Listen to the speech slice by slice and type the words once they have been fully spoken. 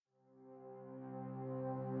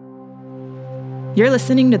You're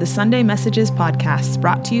listening to the Sunday Messages podcast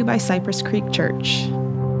brought to you by Cypress Creek Church.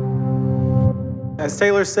 As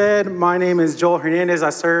Taylor said, my name is Joel Hernandez. I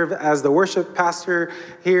serve as the worship pastor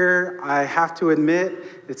here. I have to admit,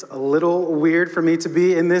 it's a little weird for me to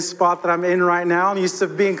be in this spot that I'm in right now. I'm used to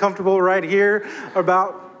being comfortable right here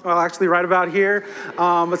right about here.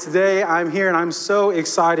 But today I'm here and I'm so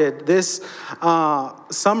excited. This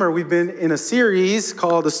summer we've been in a series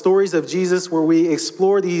called The Stories of Jesus, where we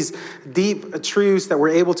explore these deep truths that we're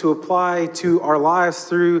able to apply to our lives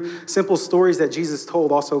through simple stories that Jesus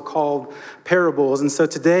told, also called parables. And so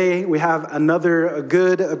today we have another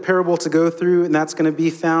good parable to go through, and that's going to be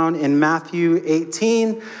found in Matthew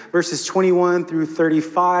 18, verses 21 through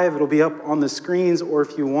 35. It'll be up on the screens, or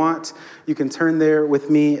if you want, you can turn there with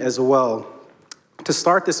me as well. To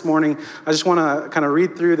start this morning, I just want to kind of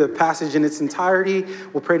read through the passage in its entirety.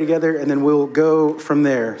 We'll pray together, and then we'll go from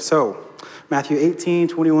there. So, Matthew 18,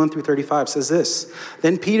 21 through 35 says this.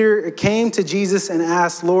 Then Peter came to Jesus and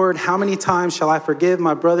asked, "Lord, how many times shall I forgive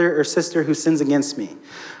my brother or sister who sins against me?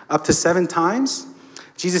 Up to 7 times?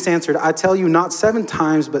 Jesus answered, "I tell you, not 7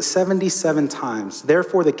 times, but 77 times.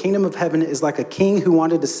 Therefore, the kingdom of heaven is like a king who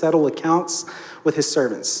wanted to settle accounts with his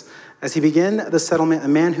servants. As he began the settlement, a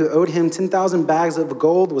man who owed him 10,000 bags of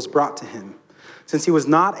gold was brought to him. Since he was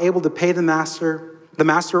not able to pay the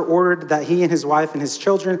master ordered that he and his wife and his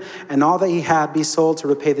children and all that he had be sold to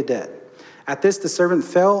repay the debt. At this, the servant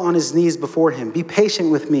fell on his knees before him. 'Be patient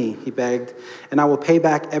with me,' he begged, 'and I will pay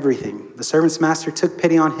back everything.' The servant's master took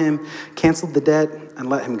pity on him, canceled the debt, and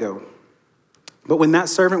let him go. But when that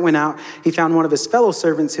servant went out, he found one of his fellow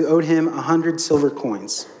servants who owed him 100 silver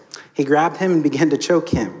coins. He grabbed him and began to choke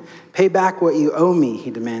him. 'Pay back what you owe me,' he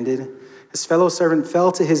demanded. His fellow servant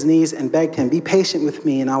fell to his knees and begged him, 'Be patient with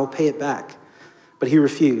me, and I will pay it back.' But he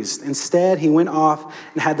refused. Instead, he went off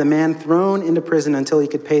and had the man thrown into prison until he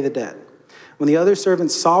could pay the debt. When the other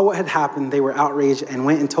servants saw what had happened, they were outraged and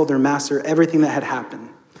went and told their master everything that had happened.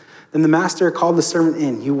 Then the master called the servant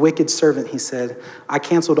in. 'You wicked servant,' he said, 'I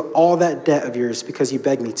canceled all that debt of yours because you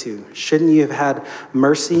begged me to. Shouldn't you have had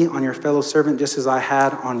mercy on your fellow servant just as I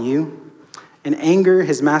had on you?' In anger,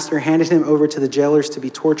 his master handed him over to the jailers to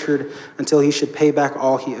be tortured until he should pay back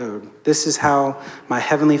all he owed. This is how my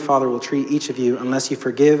heavenly Father will treat each of you unless you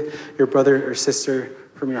forgive your brother or sister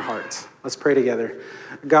from your heart." Let's pray together.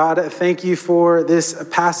 God, thank you for this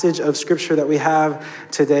passage of scripture that we have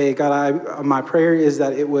today. God, my prayer is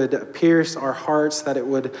that it would pierce our hearts, that it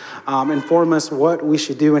would inform us what we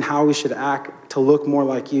should do and how we should act to look more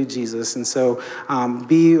like you, Jesus. And so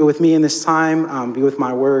be with me in this time, be with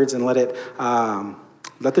my words, and let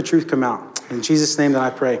the truth come out. In Jesus' name that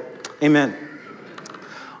I pray, amen.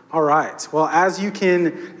 All right. Well, as you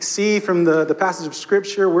can see from the passage of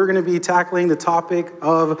scripture, we're going to be tackling the topic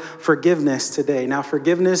of forgiveness today. Now,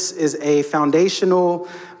 forgiveness is a foundational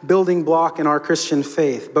building block in our Christian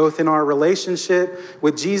faith, both in our relationship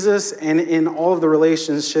with Jesus and in all of the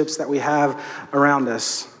relationships that we have around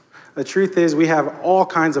us. The truth is, we have all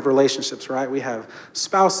kinds of relationships, right? We have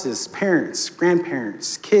spouses, parents,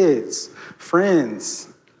 grandparents, kids, friends,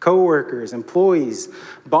 co-workers, employees,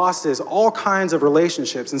 bosses, all kinds of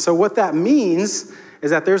relationships. And so what that means is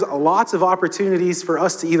that there's lots of opportunities for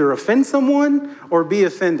us to either offend someone or be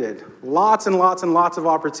offended. Lots and lots and lots of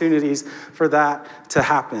opportunities for that to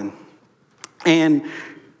happen. And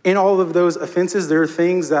in all of those offenses, there are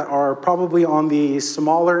things that are probably on the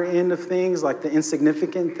smaller end of things, like the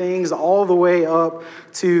insignificant things, all the way up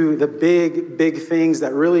to the big, big things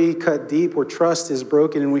that really cut deep, where trust is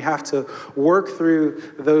broken and we have to work through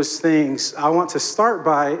those things. I want to start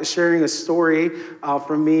by sharing a story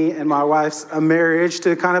from me and my wife's marriage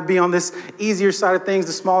to kind of be on this easier side of things,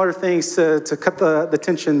 the smaller things, to cut the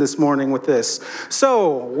tension this morning with this.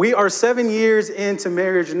 So we are 7 years into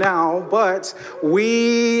marriage now, but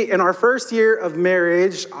in our first year of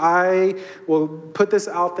marriage, I will put this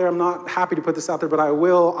out there. I'm not happy to put this out there, but I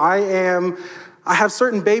will. I have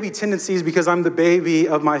certain baby tendencies because I'm the baby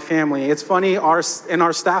of my family. It's funny, in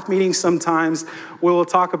our staff meetings sometimes, we'll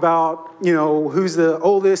talk about, who's the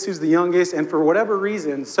oldest, who's the youngest, and for whatever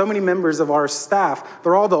reason, so many members of our staff,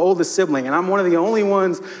 they're all the oldest sibling, and I'm one of the only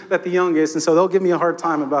ones that's the youngest, and so they'll give me a hard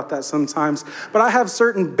time about that sometimes. But I have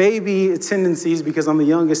certain baby tendencies because I'm the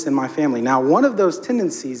youngest in my family. Now, one of those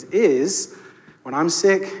tendencies is, when I'm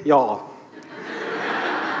sick, y'all,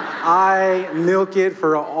 I milk it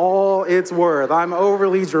for all it's worth. I'm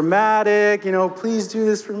overly dramatic, please do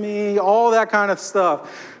this for me, all that kind of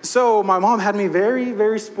stuff. So my mom had me very,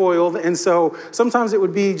 very spoiled. And so sometimes it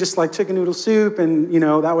would be just like chicken noodle soup and,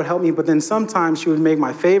 that would help me. But then sometimes she would make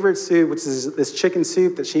my favorite soup, which is this chicken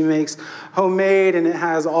soup that she makes homemade. And it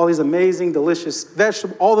has all these amazing, delicious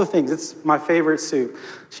vegetables, all the things. It's my favorite soup.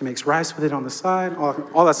 She makes rice with it on the side,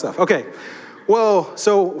 all that stuff. Okay. Well,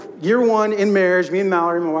 so year one in marriage, me and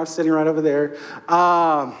Mallory, my wife's sitting right over there.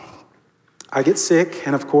 I get sick,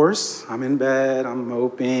 and of course, I'm in bed, I'm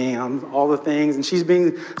moping, I'm all the things, and she's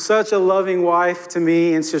being such a loving wife to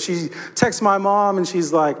me, and so she texts my mom, and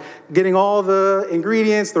she's like getting all the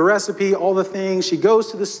ingredients, the recipe, all the things. She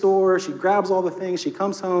goes to the store, she grabs all the things, she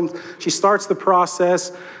comes home, she starts the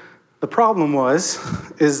process. The problem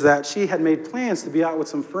is that she had made plans to be out with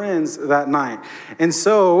some friends that night, and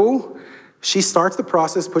so she starts the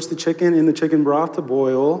process, puts the chicken in the chicken broth to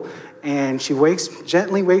boil, and she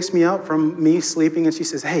gently wakes me up from me sleeping, and she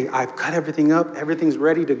says, hey, I've cut everything up. Everything's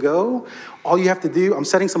ready to go. All you have to do, I'm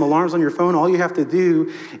setting some alarms on your phone. All you have to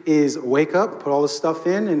do is wake up, put all the stuff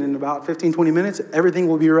in, and in about 15, 20 minutes, everything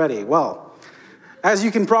will be ready. Well, as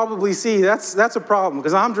you can probably see, that's a problem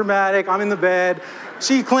because I'm dramatic, I'm in the bed.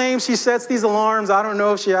 She claims she sets these alarms. I don't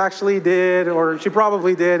know if she actually did, or she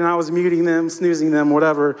probably did, and I was muting them, snoozing them,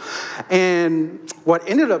 whatever. And what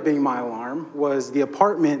ended up being my alarm was the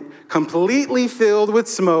apartment completely filled with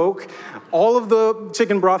smoke. All of the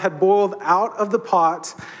chicken broth had boiled out of the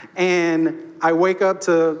pot, and I wake up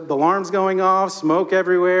to the alarms going off, smoke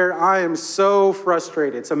everywhere. I am so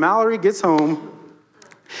frustrated. So Mallory gets home,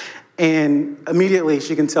 and immediately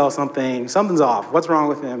she can tell something's off. What's wrong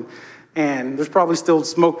with him? And there's probably still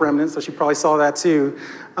smoke remnants, so she probably saw that too.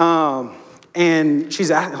 And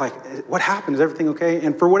she's asking, like, what happened? Is everything okay?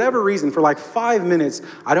 And for whatever reason, for like 5 minutes,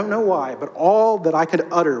 I don't know why, but all that I could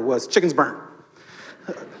utter was, chicken's burnt.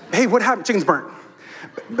 Hey, what happened? Chicken's burnt.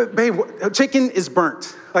 Babe, chicken is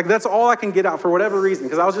burnt. Like, that's all I can get out for whatever reason,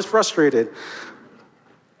 because I was just frustrated.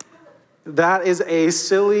 That is a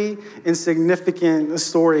silly, insignificant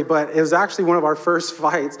story, but it was actually one of our first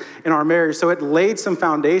fights in our marriage. So it laid some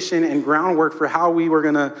foundation and groundwork for how we were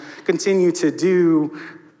going to continue to do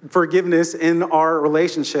forgiveness in our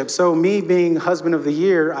relationship. So me being husband of the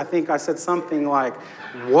year, I think I said something like,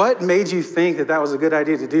 what made you think that was a good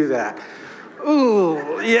idea to do that?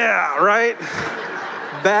 Ooh, yeah, right?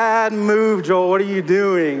 Bad move, Joel. What are you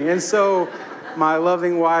doing? And so my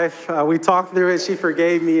loving wife, we talked through it. She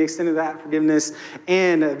forgave me, extended that forgiveness.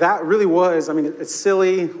 And that really was, it's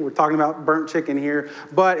silly. We're talking about burnt chicken here,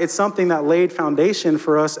 but it's something that laid foundation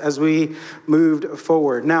for us as we moved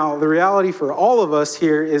forward. Now, the reality for all of us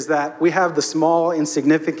here is that we have the small,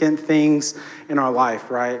 insignificant things in our life,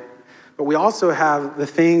 right? But we also have the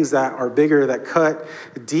things that are bigger, that cut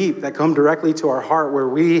deep, that come directly to our heart, where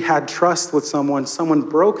we had trust with someone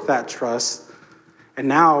broke that trust. And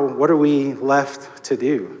now, what are we left to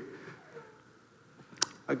do?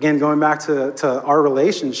 Again, going back to our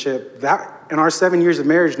relationship, that in our 7 years of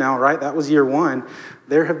marriage now, right, that was year one,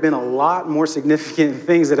 there have been a lot more significant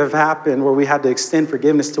things that have happened where we had to extend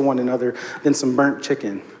forgiveness to one another than some burnt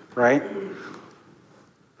chicken, right?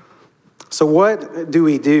 So what do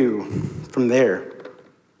we do from there?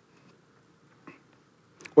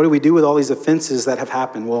 What do we do with all these offenses that have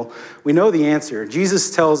happened? Well, we know the answer.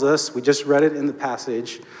 Jesus tells us, we just read it in the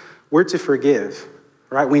passage, we're to forgive,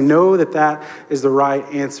 right? We know that is the right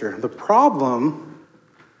answer. The problem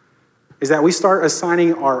is that we start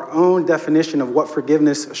assigning our own definition of what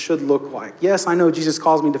forgiveness should look like. Yes, I know Jesus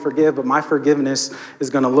calls me to forgive, but my forgiveness is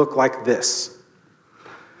going to look like this.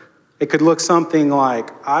 It could look something like,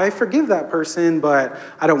 I forgive that person, but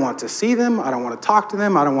I don't want to see them. I don't want to talk to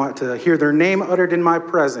them. I don't want to hear their name uttered in my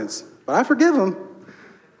presence. But I forgive them.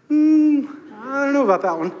 I don't know about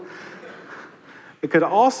that one. It could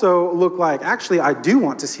also look like, actually, I do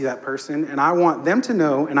want to see that person, and I want them to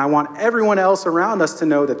know, and I want everyone else around us to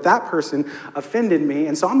know that person offended me,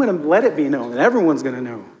 and so I'm going to let it be known, and everyone's going to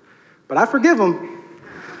know. But I forgive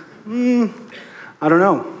them. I don't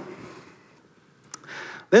know.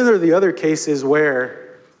 Then there are the other cases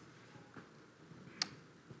where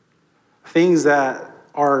things that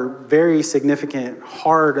are very significant,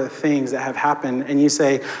 hard things that have happened, and you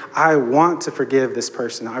say, I want to forgive this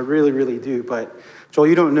person. I really, really do. But Joel,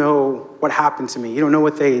 you don't know what happened to me. You don't know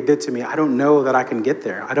what they did to me. I don't know that I can get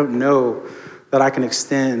there. I don't know that I can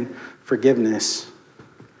extend forgiveness.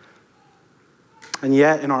 And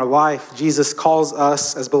yet in our life, Jesus calls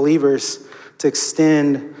us as believers to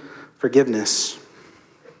extend forgiveness.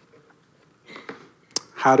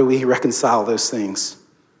 How do we reconcile those things?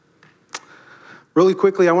 Really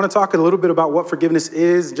quickly, I want to talk a little bit about what forgiveness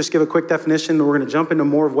is, just give a quick definition, and we're going to jump into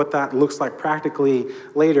more of what that looks like practically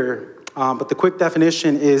later. But the quick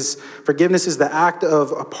definition is forgiveness is the act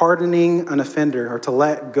of pardoning an offender or to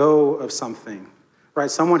let go of something,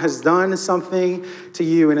 right? Someone has done something to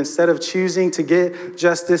you, and instead of choosing to get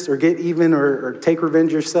justice or get even or take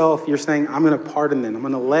revenge yourself, you're saying, I'm going to pardon them. I'm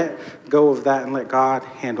going to let go of that and let God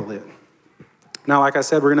handle it. Now, like I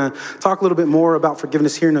said, we're going to talk a little bit more about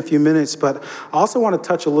forgiveness here in a few minutes, but I also want to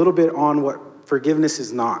touch a little bit on what forgiveness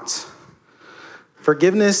is not.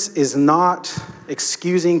 Forgiveness is not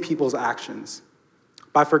excusing people's actions.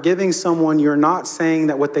 By forgiving someone, you're not saying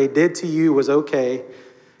that what they did to you was okay.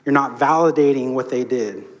 You're not validating what they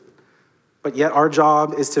did. But yet our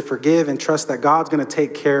job is to forgive and trust that God's going to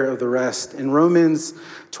take care of the rest. In Romans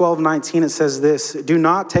 12:19, it says this, "Do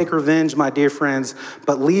not take revenge, my dear friends,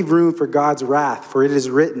 but leave room for God's wrath, for it is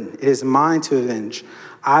written, it is mine to avenge.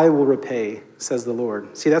 I will repay, says the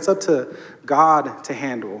Lord." See, that's up to God to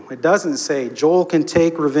handle. It doesn't say Joel can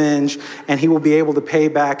take revenge and he will be able to pay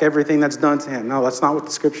back everything that's done to him. No, that's not what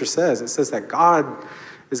the scripture says. It says that God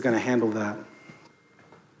is going to handle that.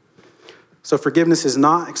 So forgiveness is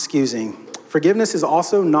not excusing. Forgiveness is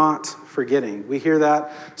also not forgetting. We hear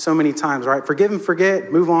that so many times, right? Forgive and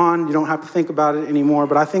forget, move on. You don't have to think about it anymore.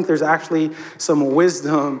 But I think there's actually some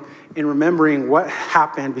wisdom in remembering what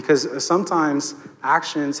happened, because sometimes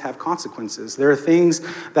actions have consequences. There are things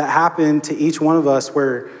that happen to each one of us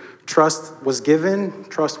where trust was given,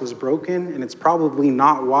 trust was broken, and it's probably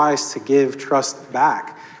not wise to give trust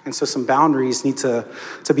back. And so some boundaries need to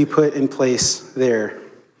be put in place there.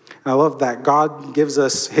 And I love that God gives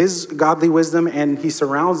us his godly wisdom, and he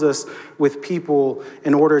surrounds us with people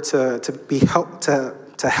in order to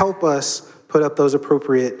help us put up those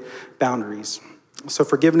appropriate boundaries. So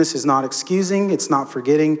forgiveness is not excusing, it's not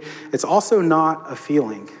forgetting, it's also not a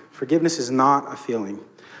feeling. Forgiveness is not a feeling.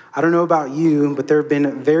 I don't know about you, but there have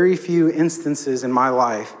been very few instances in my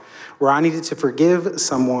life where I needed to forgive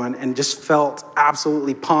someone and just felt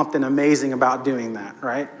absolutely pumped and amazing about doing that,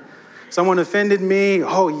 right? Someone offended me.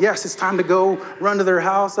 Oh, yes, it's time to go run to their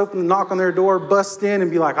house, open, knock on their door, bust in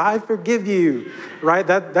and be like, I forgive you, right?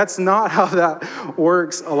 That's not how that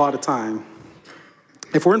works a lot of time.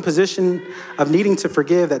 If we're in position of needing to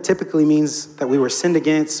forgive, that typically means that we were sinned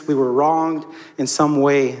against, we were wronged in some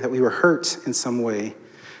way, that we were hurt in some way.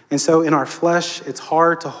 And so in our flesh, it's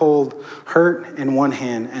hard to hold hurt in one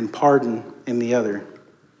hand and pardon in the other.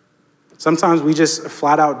 Sometimes we just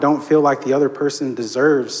flat out don't feel like the other person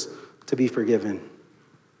deserves to be forgiven.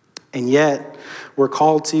 And yet, we're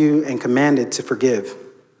called to and commanded to forgive.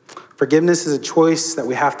 Forgiveness is a choice that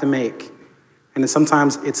we have to make. And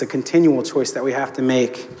sometimes it's a continual choice that we have to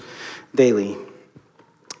make daily.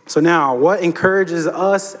 So now, what encourages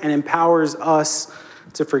us and empowers us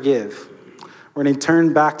to forgive? We're going to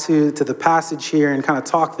turn back to the passage here and kind of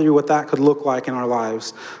talk through what that could look like in our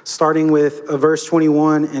lives, starting with verse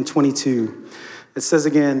 21 and 22. It says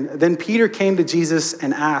again, "Then Peter came to Jesus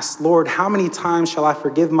and asked, 'Lord, how many times shall I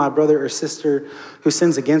forgive my brother or sister who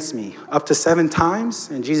sins against me? Up to 7 times?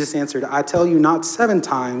 And Jesus answered, 'I tell you, not 7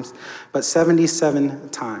 times, but 77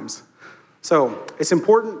 times. So it's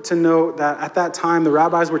important to note that at that time, the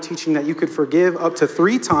rabbis were teaching that you could forgive up to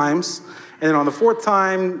 3 times. And then on the 4th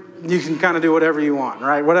time, you can kind of do whatever you want,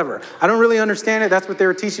 right? Whatever. I don't really understand it. That's what they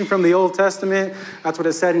were teaching from the Old Testament. That's what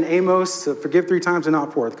it said in Amos, to forgive 3 times and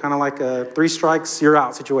not 4th. Kind of like a 3 strikes, you're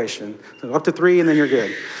out situation. So up to 3 and then you're good.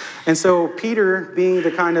 And so Peter, being the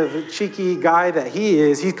kind of cheeky guy that he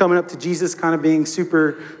is, he's coming up to Jesus kind of being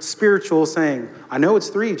super spiritual, saying, I know it's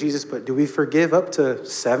 3, Jesus, but do we forgive up to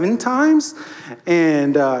 7 times?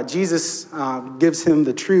 And Jesus gives him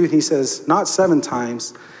the truth. He says, not 7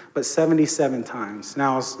 times, but 77 times.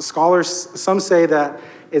 Now, scholars, some say that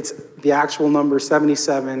it's the actual number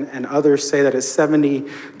 77, and others say that it's 70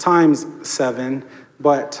 times 7,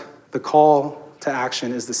 but the call to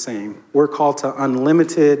action is the same. We're called to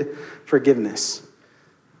unlimited forgiveness.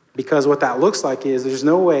 Because what that looks like is there's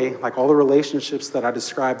no way, like all the relationships that I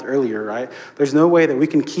described earlier, right? There's no way that we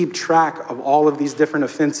can keep track of all of these different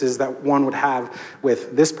offenses that one would have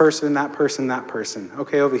with this person, that person, that person.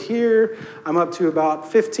 Okay, over here, I'm up to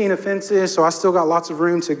about 15 offenses, so I still got lots of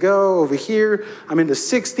room to go. Over here, I'm in the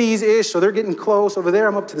 60s-ish, so they're getting close. Over there,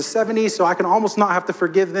 I'm up to the 70s, so I can almost not have to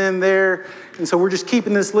forgive them there. And so we're just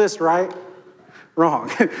keeping this list, right?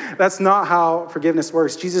 Wrong. That's not how forgiveness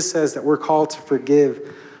works. Jesus says that we're called to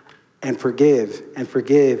forgive and forgive and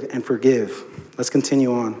forgive and forgive. Let's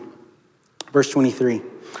continue on. Verse 23.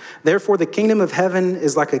 Therefore, the kingdom of heaven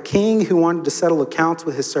is like a king who wanted to settle accounts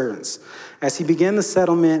with his servants. As he began the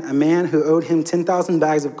settlement, a man who owed him 10,000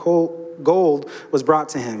 bags of gold was brought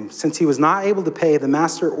to him. Since he was not able to pay, the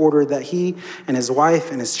master ordered that he and his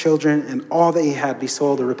wife and his children and all that he had be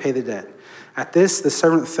sold to repay the debt. At this, the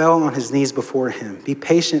servant fell on his knees before him. "Be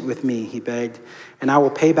patient with me," he begged, "and I will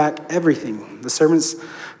pay back everything." The servant's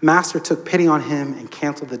master took pity on him and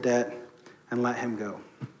canceled the debt and let him go.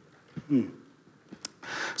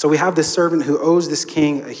 So we have this servant who owes this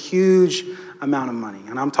king a huge amount of money,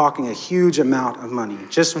 and I'm talking a huge amount of money.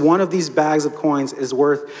 Just one of these bags of coins is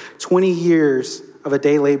worth 20 years of a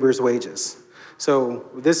day laborer's wages. So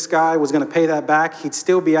this guy was going to pay that back. He'd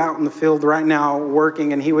still be out in the field right now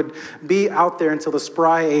working, and he would be out there until the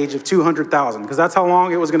spry age of 200,000, because that's how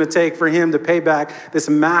long it was going to take for him to pay back this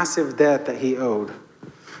massive debt that he owed.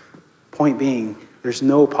 Point being, there's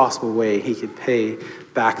no possible way he could pay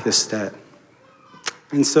back this debt.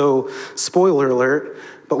 And so, spoiler alert,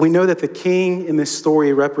 but we know that the king in this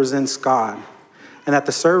story represents God, and that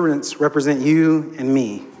the servants represent you and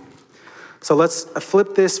me. So let's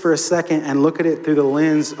flip this for a second and look at it through the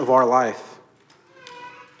lens of our life.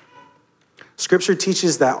 Scripture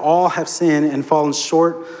teaches that all have sinned and fallen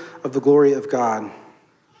short of the glory of God.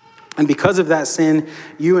 And because of that sin,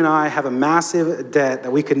 you and I have a massive debt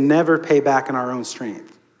that we could never pay back in our own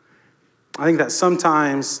strength. I think that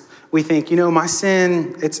sometimes we think, my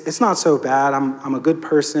sin, it's not so bad. I'm a good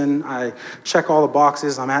person. I check all the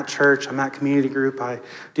boxes. I'm at church. I'm at community group. I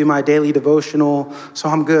do my daily devotional. So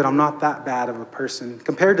I'm good. I'm not that bad of a person.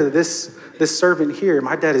 Compared to this servant here,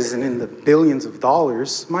 my debt isn't in the billions of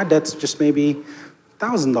dollars. My debt's just maybe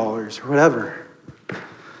 $1,000 or whatever.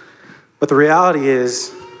 But the reality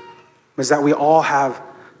is that we all have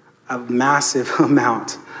a massive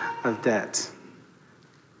amount of debt.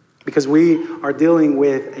 Because we are dealing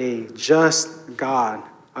with a just God,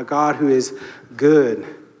 a God who is good,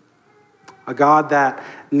 a God that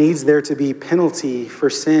needs there to be penalty for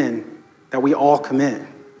sin that we all commit.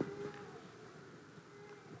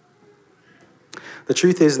 The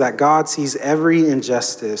truth is that God sees every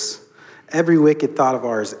injustice, every wicked thought of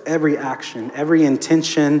ours, every action, every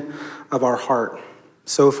intention of our heart.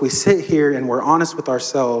 So if we sit here and we're honest with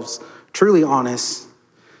ourselves, truly honest,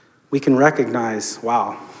 we can recognize,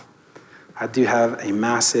 wow, I do have a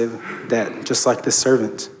massive debt, just like this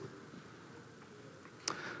servant.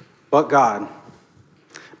 But God,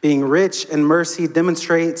 being rich in mercy,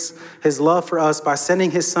 demonstrates his love for us by sending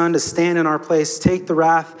his son to stand in our place, take the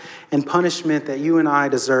wrath and punishment that you and I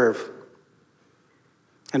deserve.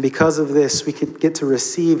 And because of this, we could get to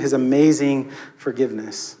receive his amazing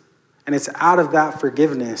forgiveness. And it's out of that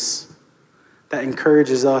forgiveness that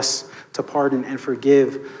encourages us to pardon and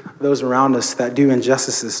forgive those around us that do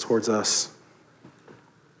injustices towards us.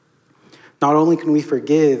 Not only can we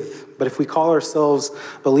forgive, but if we call ourselves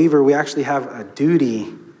believer, we actually have a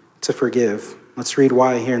duty to forgive. Let's read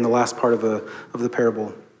why here in the last part of the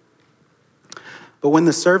parable. But when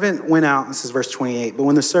the servant went out, this is verse 28, but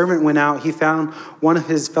when the servant went out, he found one of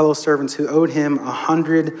his fellow servants who owed him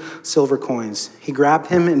 100 silver coins. He grabbed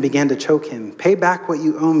him and began to choke him. "Pay back what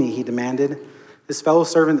you owe me," he demanded. His fellow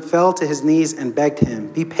servant fell to his knees and begged him,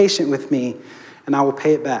 "Be patient with me, and I will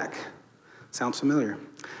pay it back." Sounds familiar.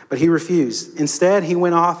 But he refused. Instead, he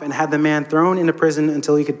went off and had the man thrown into prison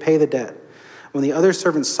until he could pay the debt. When the other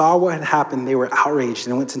servants saw what had happened, they were outraged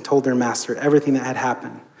and went and told their master everything that had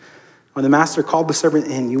happened. When the master called the servant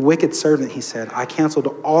in, "You wicked servant," he said, "I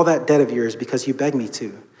canceled all that debt of yours because you begged me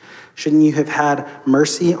to. Shouldn't you have had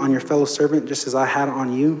mercy on your fellow servant just as I had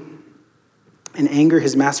on you?" In anger,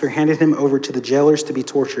 his master handed him over to the jailers to be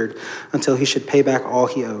tortured until he should pay back all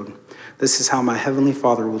he owed. This is how my heavenly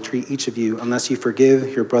Father will treat each of you unless you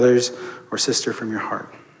forgive your brothers or sister from your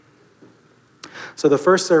heart. So the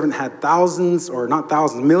first servant had thousands, or not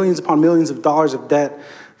thousands, millions upon millions of dollars of debt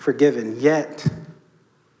forgiven. Yet,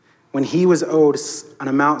 when he was owed an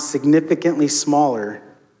amount significantly smaller,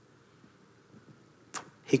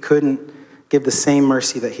 he couldn't give the same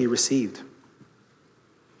mercy that he received.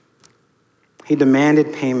 He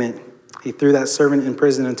demanded payment. He threw that servant in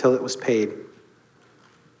prison until it was paid.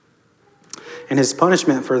 And his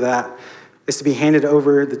punishment for that is to be handed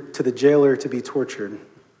over to the jailer to be tortured.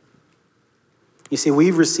 You see,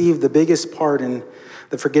 we've received the biggest pardon,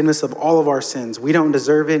 the forgiveness of all of our sins. We don't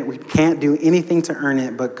deserve it. We can't do anything to earn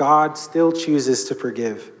it, but God still chooses to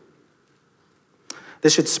forgive.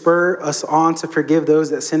 This should spur us on to forgive those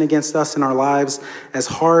that sin against us in our lives, as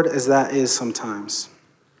hard as that is sometimes.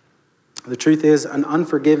 The truth is, an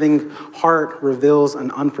unforgiving heart reveals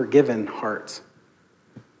an unforgiven heart.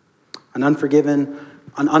 An unforgiving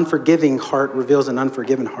heart reveals an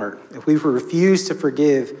unforgiven heart. If we refuse to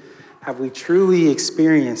forgive, have we truly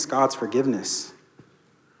experienced God's forgiveness?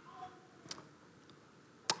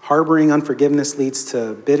 Harboring unforgiveness leads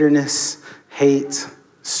to bitterness, hate,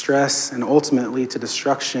 stress, and ultimately to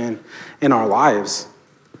destruction in our lives.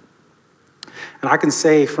 And I can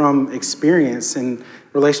say from experience in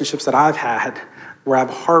relationships that I've had where I've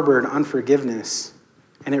harbored unforgiveness,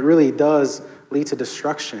 and it really does lead to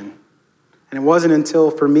destruction. And it wasn't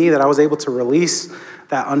until for me that I was able to release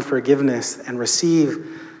that unforgiveness and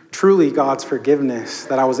receive truly God's forgiveness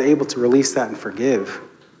that I was able to release that and forgive.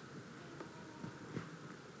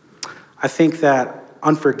 I think that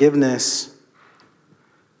unforgiveness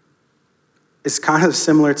is kind of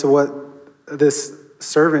similar to what this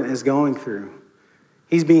servant is going through.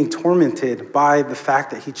 He's being tormented by the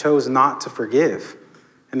fact that he chose not to forgive.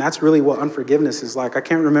 And that's really what unforgiveness is like. I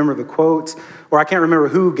can't remember the quote, or I can't remember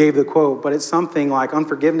who gave the quote, but it's something like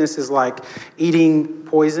unforgiveness is like eating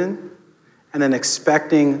poison and then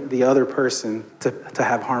expecting the other person to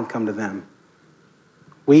have harm come to them.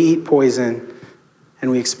 We eat poison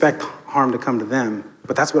and we expect harm to come to them,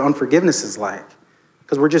 but that's what unforgiveness is like,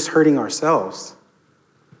 because we're just hurting ourselves.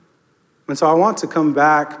 And so I want to come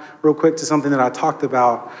back real quick to something that I talked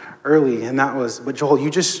about early, and that was, but Joel, you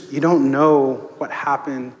don't know what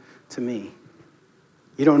happened to me.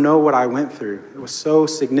 You don't know what I went through. It was so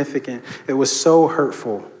significant. It was so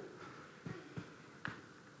hurtful.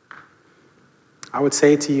 I would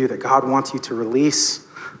say to you that God wants you to release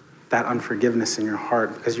that unforgiveness in your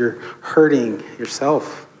heart because you're hurting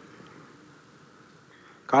yourself.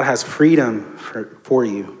 God has freedom for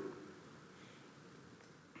you.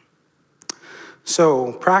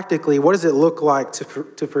 So practically, what does it look like to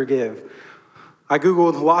forgive? I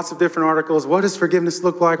Googled lots of different articles. What does forgiveness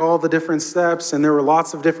look like? All the different steps. And there were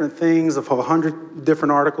lots of different things of 100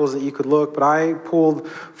 different articles that you could look. But I pulled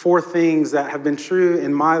 4 things that have been true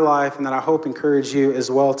in my life and that I hope encourage you as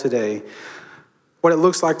well today. What it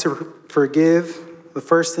looks like to forgive, the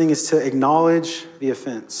first thing is to acknowledge the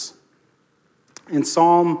offense. In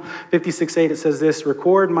Psalm 56:8, it says this,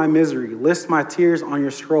 record my misery, list my tears on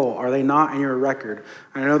your scroll. Are they not in your record?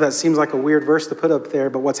 And I know that seems like a weird verse to put up there,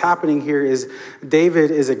 but what's happening here is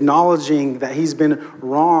David is acknowledging that he's been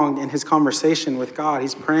wronged in his conversation with God.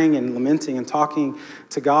 He's praying and lamenting and talking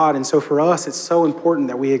to God. And so for us, it's so important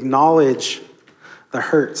that we acknowledge the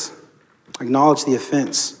hurt, acknowledge the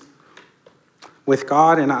offense with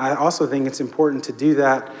God. And I also think it's important to do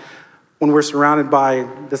that when we're surrounded by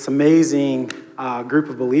this amazing group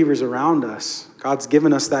of believers around us. God's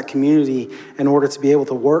given us that community in order to be able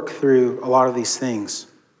to work through a lot of these things.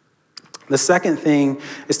 The second thing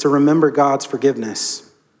is to remember God's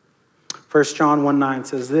forgiveness. 1 John 1:9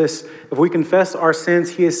 says this, if we confess our sins,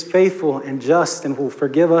 he is faithful and just and will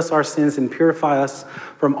forgive us our sins and purify us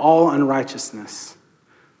from all unrighteousness.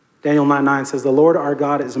 Daniel 9:9 says, the Lord our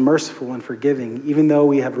God is merciful and forgiving, even though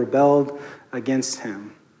we have rebelled against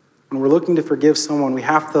him. When we're looking to forgive someone, we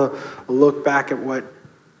have to look back at what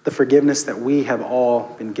the forgiveness that we have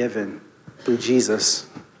all been given through Jesus.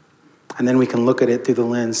 And then we can look at it through the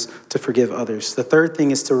lens to forgive others. The third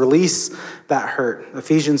thing is to release that hurt.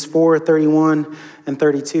 Ephesians 4:31 and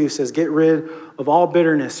 32 says, get rid of all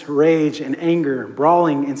bitterness, rage, and anger,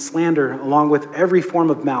 brawling and slander, along with every form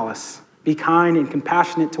of malice. Be kind and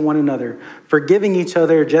compassionate to one another, forgiving each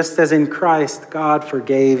other just as in Christ God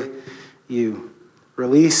forgave you.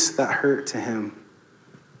 Release that hurt to him.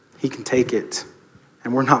 He can take it,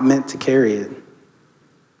 and we're not meant to carry it.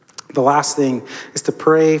 The last thing is to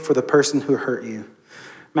pray for the person who hurt you.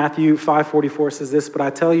 Matthew 5:44 says this, but I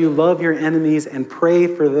tell you, love your enemies and pray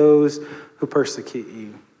for those who persecute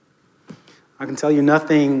you. I can tell you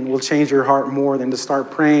nothing will change your heart more than to start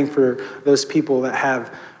praying for those people that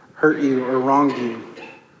have hurt you or wronged you.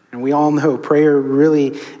 And we all know prayer really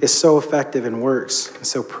is so effective and works. And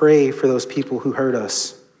so pray for those people who hurt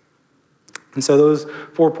us. And so those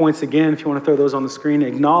 4 points again, if you want to throw those on the screen,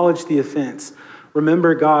 acknowledge the offense,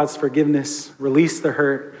 remember God's forgiveness, release the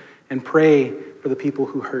hurt, and pray for the people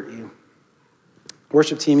who hurt you.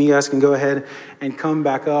 Worship team, you guys can go ahead and come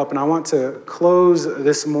back up. And I want to close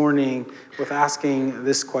this morning with asking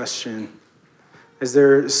this question. Is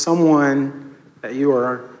there someone that you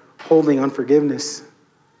are holding unforgiveness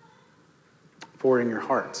for in your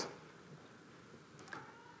heart?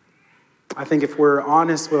 I think if we're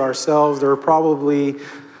honest with ourselves, there is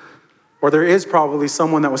probably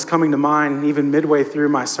someone that was coming to mind even midway through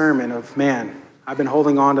my sermon of, man, I've been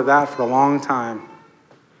holding on to that for a long time.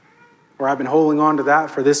 Or I've been holding on to that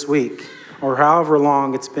for this week, or however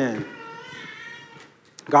long it's been.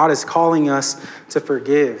 God is calling us to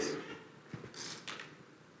forgive.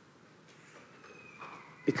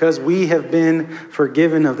 Because we have been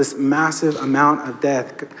forgiven of this massive amount of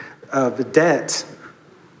debt,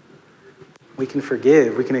 we can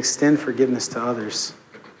forgive. We can extend forgiveness to others.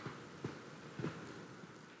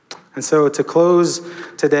 And so to close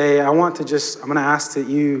today, I'm going to ask that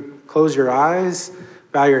you close your eyes,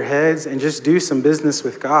 bow your heads, and just do some business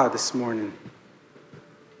with God this morning.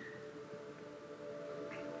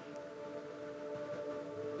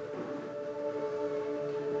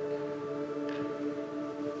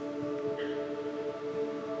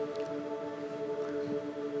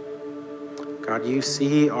 God, you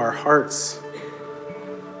see our hearts.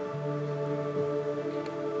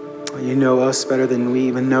 You know us better than we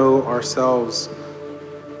even know ourselves.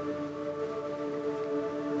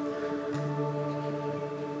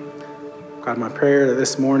 God, my prayer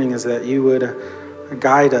this morning is that you would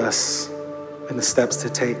guide us in the steps to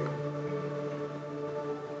take.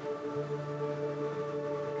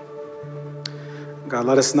 God,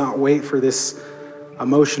 let us not wait for this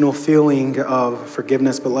emotional feeling of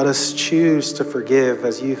forgiveness, but let us choose to forgive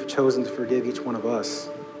as you've chosen to forgive each one of us.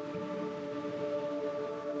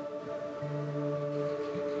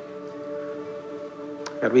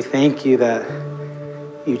 God, we thank you that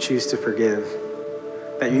you choose to forgive,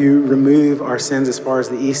 that you remove our sins as far as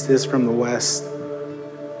the east is from the west.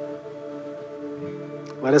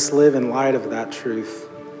 Let us live in light of that truth.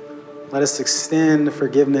 Let us extend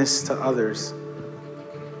forgiveness to others.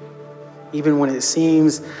 Even when it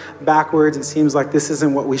seems backwards, it seems like this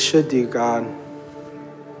isn't what we should do, God.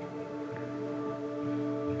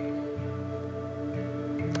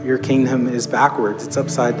 Your kingdom is backwards. It's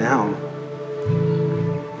upside down.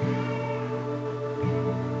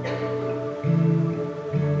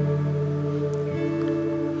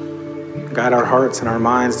 Guide our hearts and our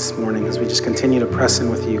minds this morning as we just continue to press in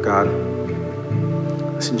with you, God.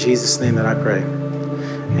 It's in Jesus' name that I pray.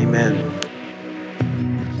 Amen.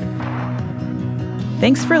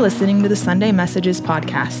 Thanks for listening to the Sunday Messages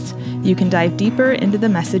podcast. You can dive deeper into the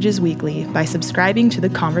messages weekly by subscribing to the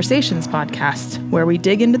Conversations podcast, where we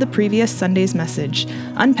dig into the previous Sunday's message,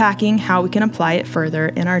 unpacking how we can apply it further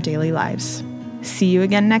in our daily lives. See you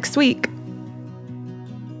again next week.